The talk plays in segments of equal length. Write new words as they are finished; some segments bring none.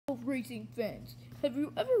racing fans, have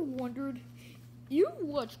you ever wondered? You've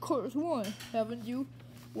watched Cars 1, haven't you?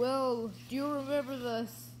 Well, do you remember the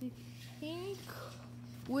scene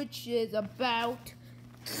which is about...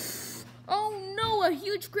 Oh no, a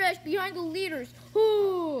huge crash behind the leaders.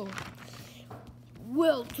 Oh.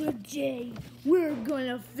 Well, today we're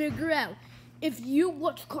gonna figure out. If you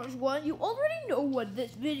watched Cars 1, you already know what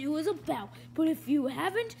this video is about. But if you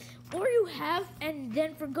haven't, or you have and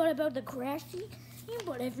then forgot about the crash scene,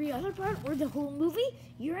 but every other part or the whole movie,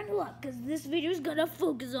 you're in luck, because this video is gonna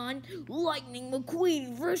focus on Lightning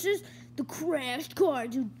McQueen versus the crashed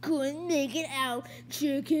cars who couldn't make it out.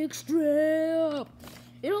 Chick Hicks Trap.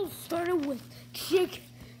 It all started with Chick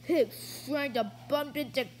Hicks trying to bump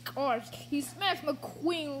into cars. He smashed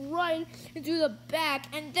McQueen right into the back,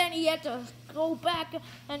 and then he had to go back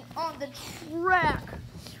and on the track.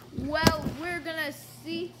 Well, we're gonna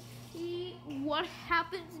see what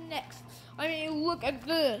happens next. I mean, look at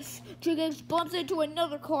this. Chick Hicks bumps into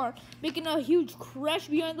another car, making a huge crash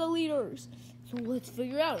behind the leaders. So let's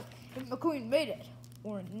figure out if McQueen made it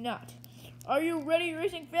or not. Are you ready,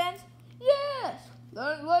 racing fans? Yes!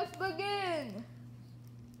 Then let's begin!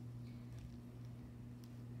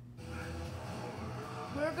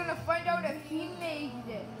 We're gonna find out if he made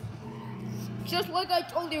it. Just like I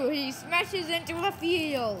told you, he smashes into the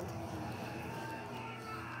field.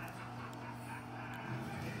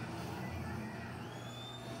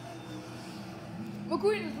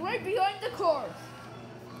 McQueen is right behind the cars.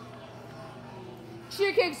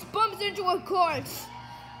 Chick Hicks bumps into a car,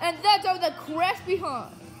 and that's how the crash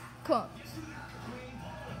behind comes.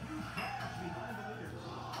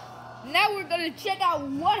 Now we're gonna check out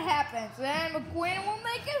what happens. And McQueen will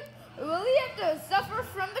make it. Will he have to suffer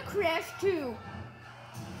from the crash too?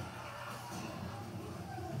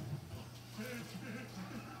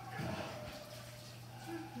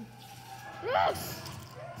 Yes!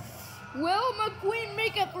 Will McQueen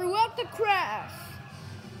make it throughout the crash?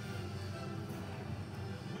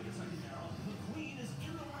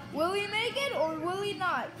 Will he make it or will he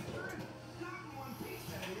not?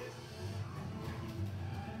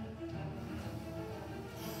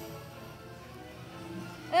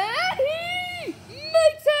 And he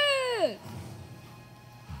makes it!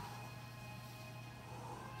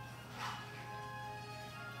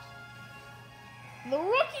 The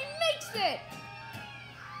rookie makes it!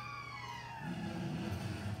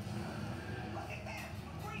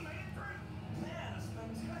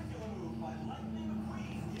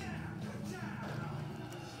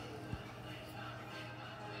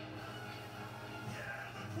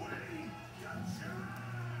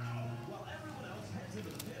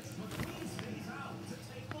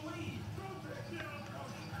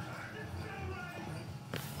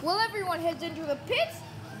 While everyone heads into the pits,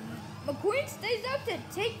 McQueen stays out to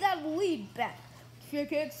take that lead back. Chick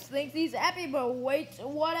Hicks thinks he's happy, but waits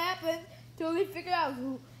what happens till they figure out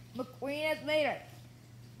who McQueen has made it.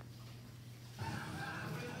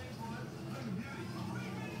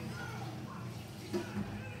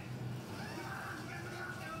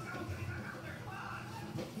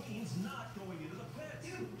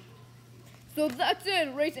 So that's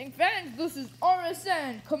it, racing fans. This is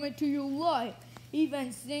RSN coming to you live.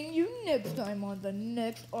 Even seeing you next time on the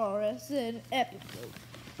next RSN episode.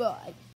 Bye.